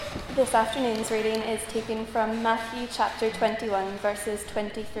This afternoon's reading is taken from Matthew chapter 21, verses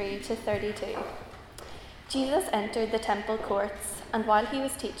 23 to 32. Jesus entered the temple courts, and while he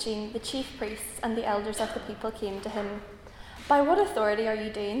was teaching, the chief priests and the elders of the people came to him. "By what authority are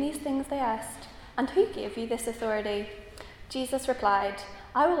you doing these things?" they asked. "And who gave you this authority?" Jesus replied,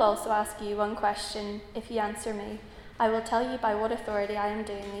 "I will also ask you one question. If you answer me, I will tell you by what authority I am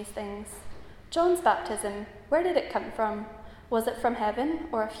doing these things. John's baptism, where did it come from? Was it from heaven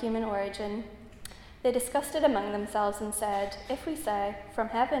or of human origin?" They discussed it among themselves and said, "If we say, 'From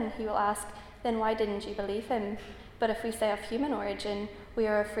heaven,' he will ask, 'Then why didn't you believe him?' But if we say of human origin, we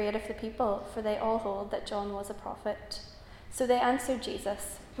are afraid of the people, for they all hold that John was a prophet." So they answered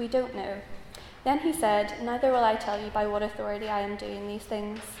Jesus, "We don't know." Then he said, "Neither will I tell you by what authority I am doing these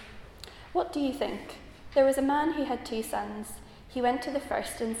things. What do you think? There was a man who had 2 sons. He went to the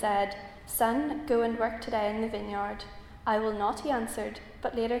first and said, 'Son, go and work today in the vineyard.' 'I will not,' he answered,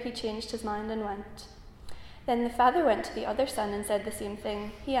 but later he changed his mind and went. Then the father went to the other son and said the same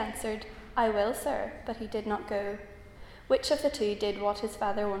thing. He answered, 'I will, sir,' but he did not go. Which of the 2 did what his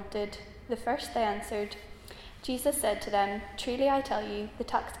father wanted?" "The first," they answered. Jesus said to them, "Truly I tell you, the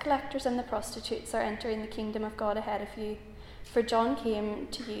tax collectors and the prostitutes are entering the kingdom of God ahead of you. For John came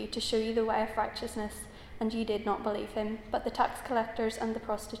to you to show you the way of righteousness, and you did not believe him, but the tax collectors and the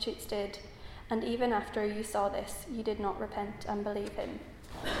prostitutes did. And even after you saw this, you did not repent and believe him."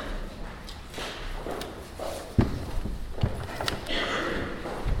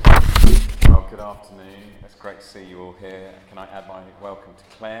 Well, good afternoon. It's great to see you all here. Can I add my welcome to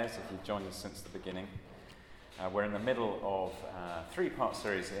Claire's, if you've joined us since the beginning. We're in the middle of a 3-part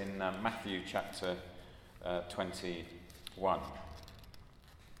series in Matthew chapter 21.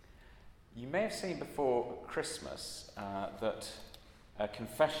 You may have seen before Christmas that a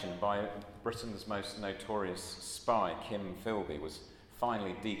confession by Britain's most notorious spy, Kim Philby, was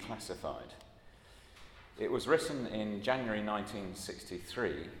finally declassified. It was written in January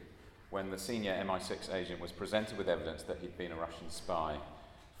 1963 when the senior MI6 agent was presented with evidence that he'd been a Russian spy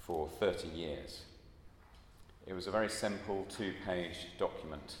for 30 years. It was a very simple 2-page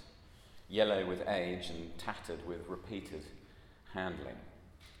document, yellow with age and tattered with repeated handling.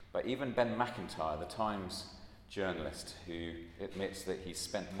 But even Ben McIntyre, the Times journalist who admits that he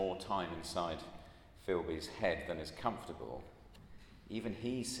spent more time inside Philby's head than is comfortable, even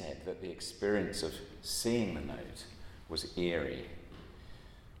he said that the experience of seeing the note was eerie.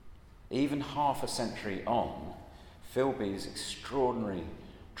 Even half a century on, Philby's extraordinary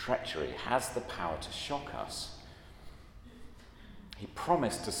treachery has the power to shock us. He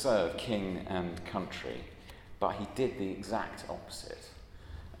promised to serve king and country, but he did the exact opposite,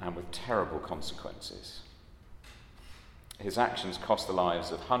 and with terrible consequences. His actions cost the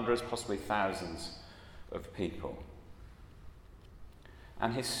lives of hundreds, possibly thousands of people.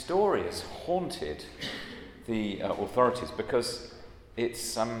 And his story has haunted the authorities because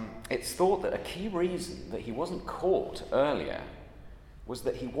it's thought that a key reason that he wasn't caught earlier was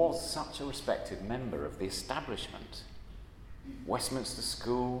that he was such a respected member of the establishment. Westminster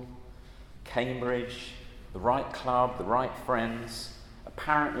School, Cambridge, the right club, the right friends,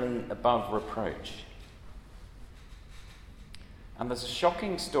 apparently above reproach. And there's a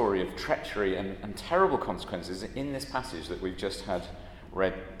shocking story of treachery and terrible consequences in this passage that we've just had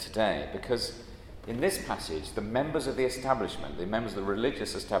read today, because in this passage, the members of the establishment, the members of the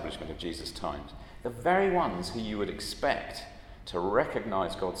religious establishment of Jesus' times, the very ones who you would expect to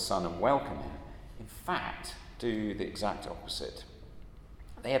recognize God's Son and welcome him, in fact, do the exact opposite.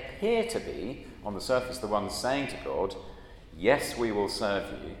 They appear to be, on the surface, the ones saying to God, "Yes, we will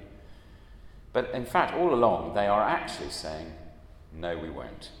serve you." But in fact, all along, they are actually saying, "No, we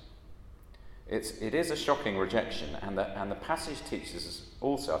won't." It is a shocking rejection, and the passage teaches us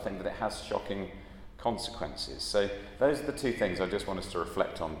also, I think, that it has shocking consequences. So those are the 2 things I just want us to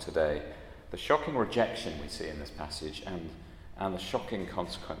reflect on today. The shocking rejection we see in this passage and the shocking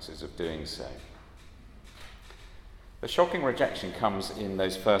consequences of doing so. The shocking rejection comes in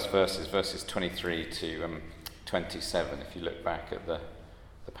those first verses 23 to 27, if you look back at the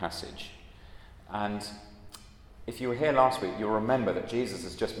passage. And if you were here last week, you'll remember that Jesus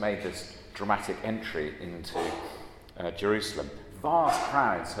has just made this dramatic entry into Jerusalem. Vast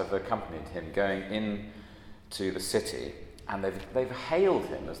crowds have accompanied him going into the city, and they've hailed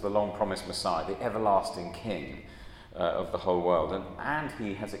him as the long-promised Messiah, the everlasting King of the whole world, and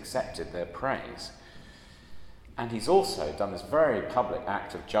he has accepted their praise. And he's also done this very public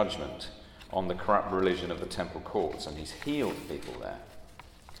act of judgment on the corrupt religion of the temple courts, and he's healed people there.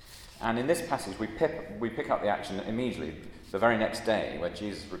 And in this passage, we pick up the action immediately, the very next day, where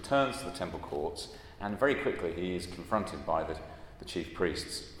Jesus returns to the temple courts, and very quickly he is confronted by the chief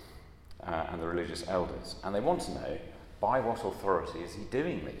priests and the religious elders. And they want to know, by what authority is he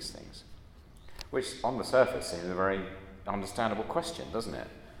doing these things? Which, on the surface, seems a very understandable question, doesn't it?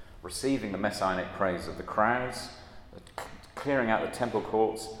 Receiving the messianic praise of the crowds, clearing out the temple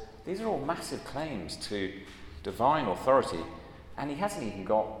courts, these are all massive claims to divine authority, and he hasn't even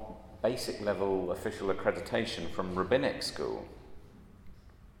got basic level official accreditation from rabbinic school.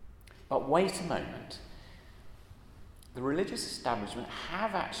 But wait a moment. The religious establishment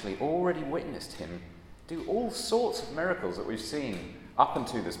have actually already witnessed him do all sorts of miracles that we've seen up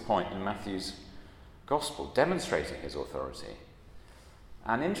until this point in Matthew's Gospel, demonstrating his authority.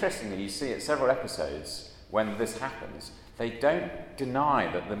 And interestingly, you see at several episodes when this happens, they don't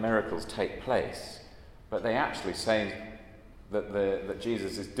deny that the miracles take place, but they actually say that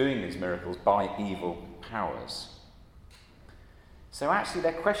Jesus is doing these miracles by evil powers. So actually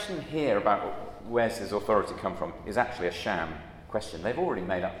their question here about where's his authority come from is actually a sham question. They've already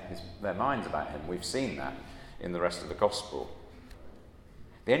made up their minds about him. We've seen that in the rest of the Gospel.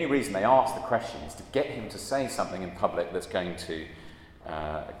 The only reason they ask the question is to get him to say something in public that's going to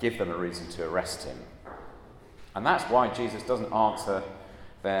give them a reason to arrest him. And that's why Jesus doesn't answer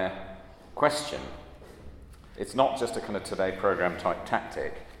their question. It's not just a kind of Today programme type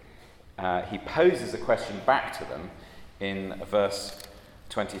tactic. He poses a question back to them in verse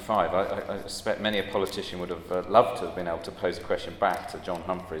 25. I suspect many a politician would have loved to have been able to pose a question back to John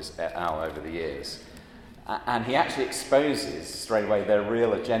Humphreys et al. Over the years. And he actually exposes straight away their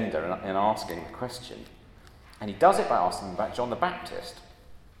real agenda in asking the question. And he does it by asking them about John the Baptist.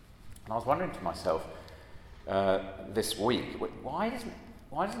 And I was wondering to myself this week, why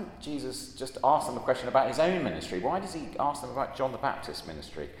doesn't Jesus just ask them a question about his own ministry? Why does he ask them about John the Baptist's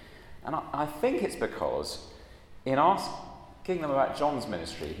ministry? And I think it's because in asking them about John's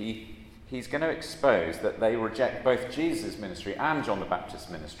ministry, he's going to expose that they reject both Jesus' ministry and John the Baptist's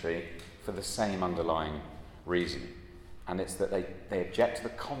ministry for the same underlying reason. And it's that they object to the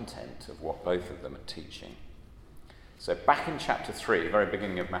content of what both of them are teaching. So back in chapter 3, the very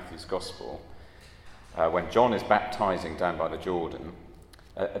beginning of Matthew's Gospel, when John is baptizing down by the Jordan,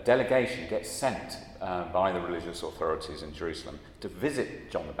 a delegation gets sent by the religious authorities in Jerusalem to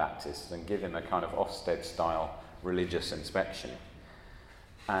visit John the Baptist and give him a kind of Ofsted-style religious inspection.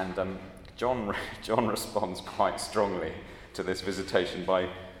 And John responds quite strongly to this visitation by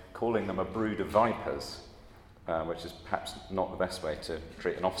calling them a brood of vipers, which is perhaps not the best way to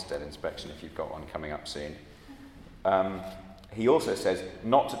treat an Ofsted inspection if you've got one coming up soon. He also says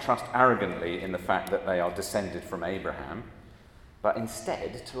not to trust arrogantly in the fact that they are descended from Abraham, but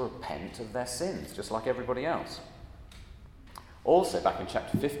instead to repent of their sins, just like everybody else. Also, back in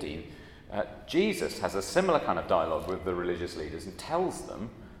chapter 15, Jesus has a similar kind of dialogue with the religious leaders and tells them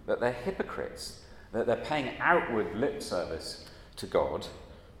that they're hypocrites, that they're paying outward lip service to God,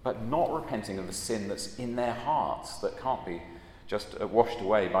 but not repenting of the sin that's in their hearts that can't be just washed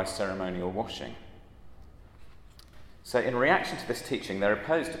away by ceremonial washing. So in reaction to this teaching, they're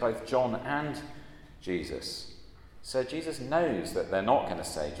opposed to both John and Jesus. So Jesus knows that they're not going to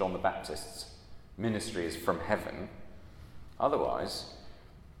say John the Baptist's ministry is from heaven. Otherwise,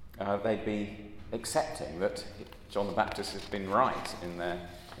 they'd be accepting that John the Baptist has been right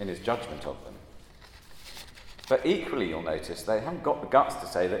in his judgment of them. But equally, you'll notice, they haven't got the guts to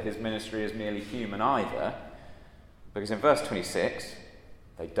say that his ministry is merely human either, because in verse 26,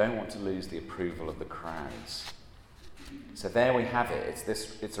 they don't want to lose the approval of the crowds. So there we have it.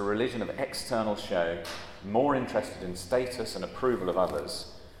 It's a religion of external show, more interested in status and approval of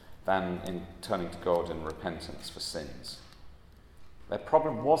others than in turning to God in repentance for sins. Their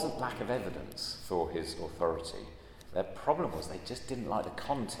problem wasn't lack of evidence for his authority. Their problem was they just didn't like the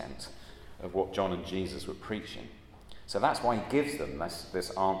content of what John and Jesus were preaching. So that's why he gives them this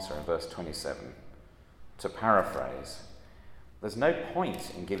answer in verse 27. To paraphrase, there's no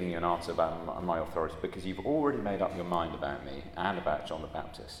point in giving you an answer about my authority because you've already made up your mind about me and about John the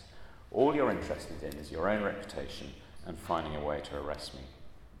Baptist. All you're interested in is your own reputation and finding a way to arrest me.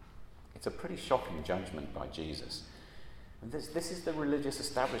 It's a pretty shocking judgment by Jesus. And this is the religious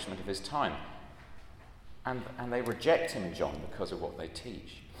establishment of his time. And they reject him, John, because of what they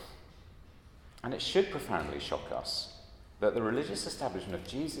teach. And it should profoundly shock us that the religious establishment of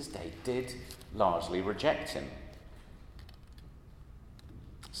Jesus' day did largely reject him.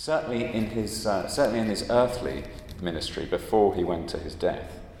 Certainly in his earthly ministry before he went to his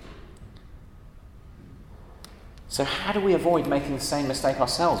death. So how do we avoid making the same mistake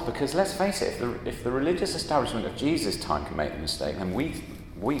ourselves? Because let's face it, if the religious establishment of Jesus' time can make the mistake, then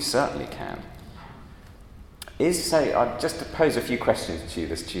we certainly can. Just to pose a few questions to you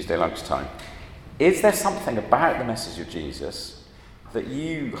this Tuesday lunchtime. Is there something about the message of Jesus that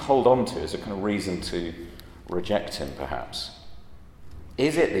you hold on to as a kind of reason to reject him, perhaps?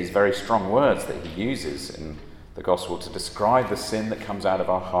 Is it these very strong words that he uses in the gospel to describe the sin that comes out of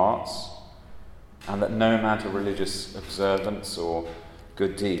our hearts, and that no amount of religious observance or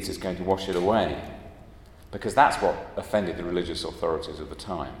good deeds is going to wash it away? Because that's what offended the religious authorities of the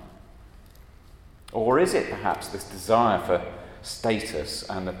time. Or is it perhaps this desire for status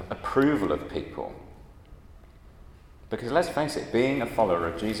and approval of people? Because let's face it, being a follower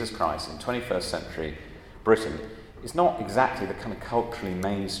of Jesus Christ in 21st century Britain is not exactly the kind of culturally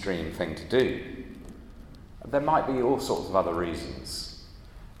mainstream thing to do. There might be all sorts of other reasons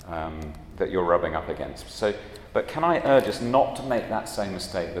that you're rubbing up against. But can I urge us not to make that same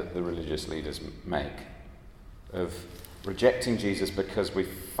mistake that the religious leaders make, of rejecting Jesus because we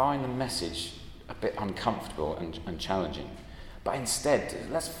find the message a bit uncomfortable and challenging. But instead,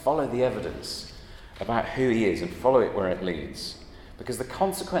 let's follow the evidence about who he is and follow it where it leads. Because the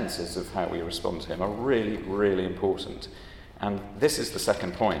consequences of how we respond to him are really, really important. And this is the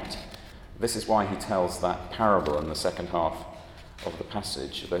second point. This is why he tells that parable in the second half of the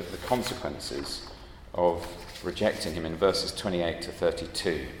passage, the consequences of rejecting him in verses 28 to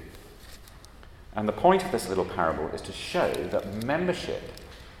 32. And the point of this little parable is to show that membership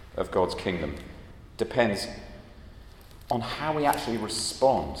of God's kingdom depends on how we actually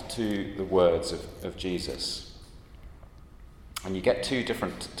respond to the words of Jesus. And you get two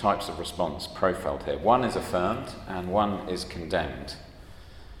different types of response profiled here. One is affirmed and one is condemned.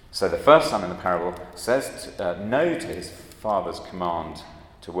 So the first son in the parable says no to his father's command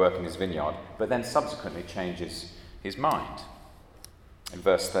to work in his vineyard, but then subsequently changes his mind. In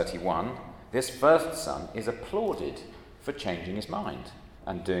verse 31, this first son is applauded for changing his mind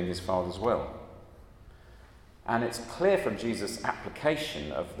and doing his father's will. And it's clear from Jesus'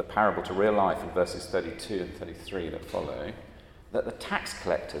 application of the parable to real life in verses 32 and 33 that follow, that the tax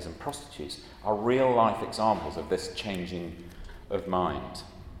collectors and prostitutes are real-life examples of this changing of mind.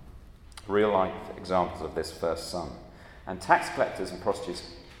 Real-life examples of this first son. And tax collectors and prostitutes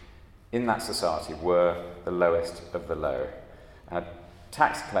in that society were the lowest of the low.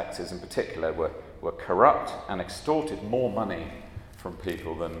 Tax collectors in particular were corrupt and extorted more money from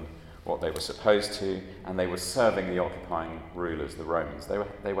people than what they were supposed to, and they were serving the occupying rulers, the Romans.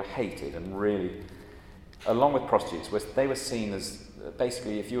 They were hated, and really, along with prostitutes, they were seen as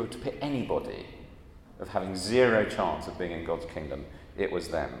basically, if you were to pick anybody of having zero chance of being in God's kingdom, it was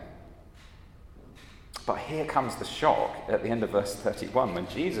them. But here comes the shock at the end of verse 31 when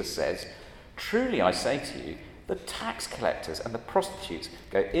Jesus says, "Truly I say to you, the tax collectors and the prostitutes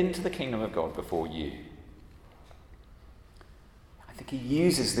go into the kingdom of God before you." I think he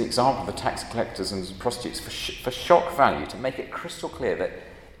uses the example of the tax collectors and prostitutes for shock value to make it crystal clear that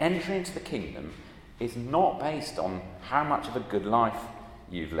entry into the kingdom is not based on how much of a good life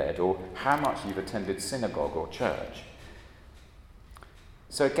you've led or how much you've attended synagogue or church.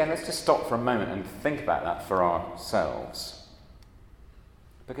 So again, let's just stop for a moment and think about that for ourselves.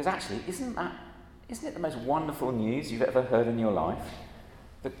 Because actually, isn't it the most wonderful news you've ever heard in your life?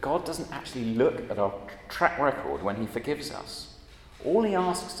 That God doesn't actually look at our track record when he forgives us. All he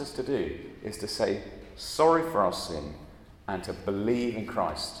asks us to do is to say sorry for our sin and to believe in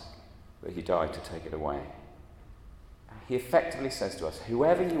Christ that he died to take it away. He effectively says to us,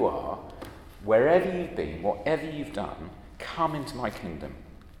 whoever you are, wherever you've been, whatever you've done, come into my kingdom.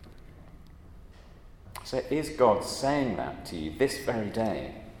 So is God saying that to you this very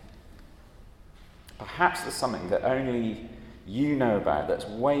day? Perhaps there's something that only you know about that's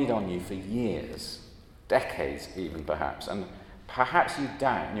weighed on you for years, decades even perhaps, and perhaps you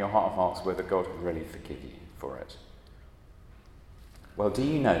doubt in your heart of hearts whether God will really forgive you for it. Well, do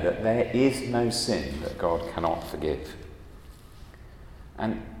you know that there is no sin that God cannot forgive?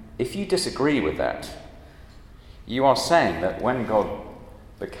 And if you disagree with that, you are saying that when God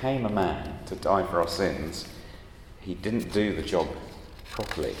became a man to die for our sins, he didn't do the job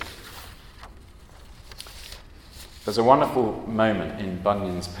properly. There's a wonderful moment in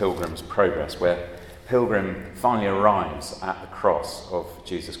Bunyan's Pilgrim's Progress where Pilgrim finally arrives at the cross of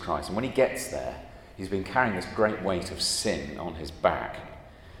Jesus Christ. And when he gets there, he's been carrying this great weight of sin on his back.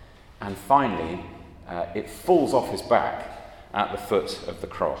 And finally, it falls off his back at the foot of the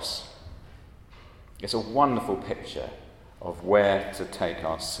cross. It's a wonderful picture of where to take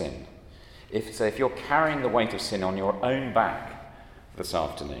our sin. If you're carrying the weight of sin on your own back this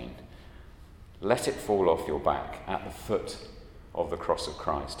afternoon, let it fall off your back at the foot of the cross of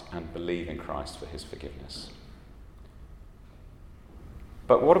Christ and believe in Christ for his forgiveness.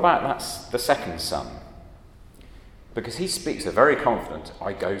 But what about the second son? Because he speaks a very confident,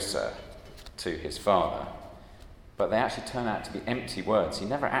 "I go, sir," to his father. but they actually turn out to be empty words. He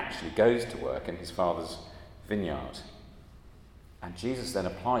never actually goes to work in his Father's vineyard. And Jesus then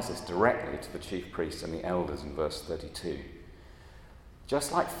applies this directly to the chief priests and the elders in verse 32.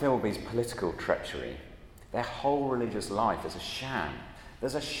 Just like Philby's political treachery, their whole religious life is a sham.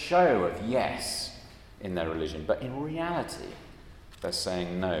 There's a show of yes in their religion, but in reality, they're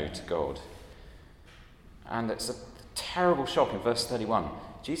saying no to God. And it's a terrible shock in verse 31.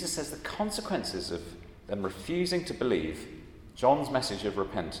 Jesus says the consequences of them refusing to believe John's message of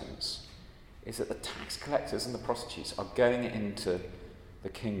repentance is that the tax collectors and the prostitutes are going into the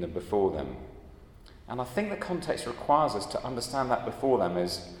kingdom before them. And I think the context requires us to understand that before them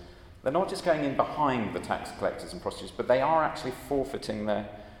is they're not just going in behind the tax collectors and prostitutes, but they are actually forfeiting their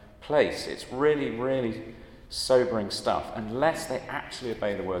place. It's really, really sobering stuff, unless they actually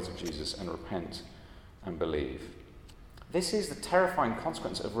obey the words of Jesus and repent and believe. This is the terrifying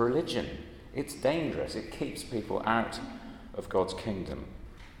consequence of religion. It's dangerous. It keeps people out of God's kingdom.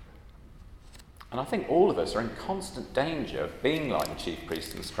 And I think all of us are in constant danger of being like the chief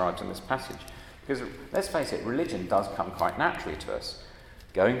priests and the scribes in this passage. Because, let's face it, religion does come quite naturally to us.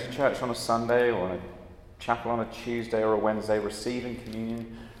 Going to church on a Sunday or in a chapel on a Tuesday or a Wednesday, receiving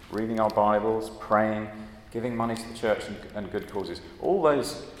communion, reading our Bibles, praying, giving money to the church and good causes. All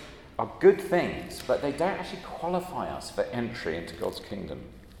those are good things, but they don't actually qualify us for entry into God's kingdom.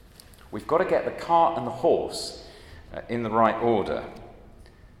 We've got to get the cart and the horse in the right order.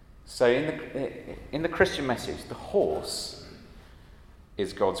 So in the Christian message, the horse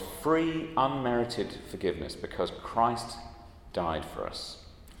is God's free, unmerited forgiveness because Christ died for us.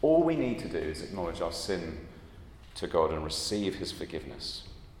 All we need to do is acknowledge our sin to God and receive his forgiveness.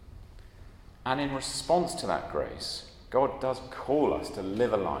 And in response to that grace, God does call us to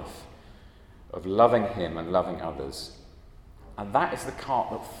live a life of loving him and loving others. And that is the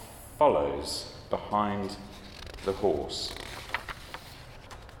cart that follows behind the horse.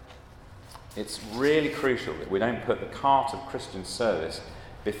 It's really crucial that we don't put the cart of Christian service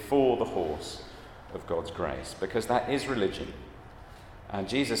before the horse of God's grace, because that is religion. And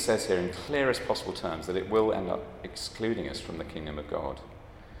Jesus says here in clearest possible terms that it will end up excluding us from the kingdom of God.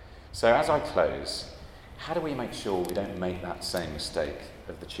 So as I close, how do we make sure we don't make that same mistake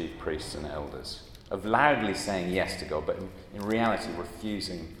of the chief priests and elders, of loudly saying yes to God, but in reality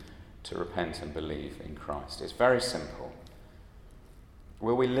refusing to repent and believe in Christ? It's very simple.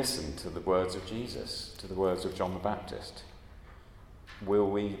 Will we listen to the words of Jesus, to the words of John the Baptist? Will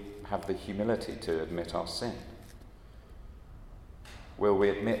we have the humility to admit our sin? Will we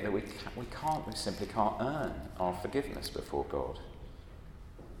admit that we simply can't earn our forgiveness before God?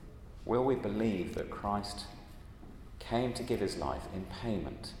 Will we believe that Christ came to give his life in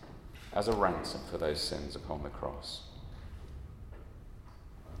payment as a ransom for those sins upon the cross?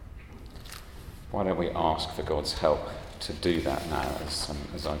 Why don't we ask for God's help to do that now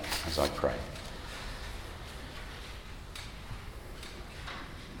as I pray?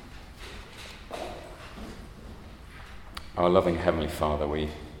 Our loving Heavenly Father, we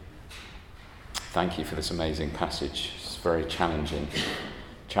thank you for this amazing passage. It's very challenging.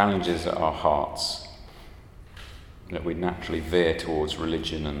 Challenges our hearts that we naturally veer towards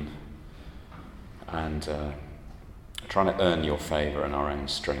religion and trying to earn your favour in our own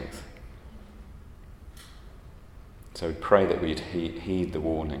strength. So we pray that we'd heed the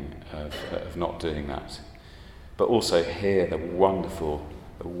warning of not doing that, but also hear the wonderful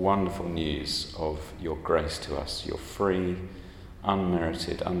news of your grace to us, your free,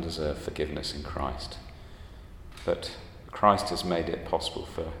 unmerited, undeserved forgiveness in Christ. That Christ has made it possible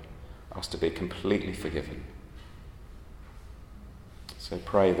for us to be completely forgiven. So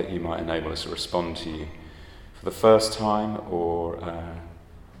pray that you might enable us to respond to you for the first time or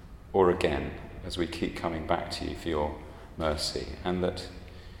again as we keep coming back to you for your mercy, and that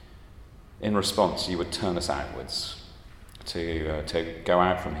in response you would turn us outwards to go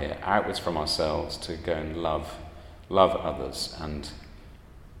out from here, outwards from ourselves, to go and love others and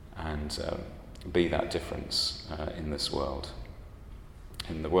be that difference in this world,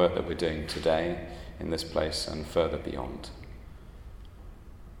 in the work that we're doing today, in this place and further beyond.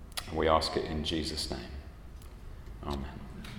 And we ask it in Jesus' name. Amen.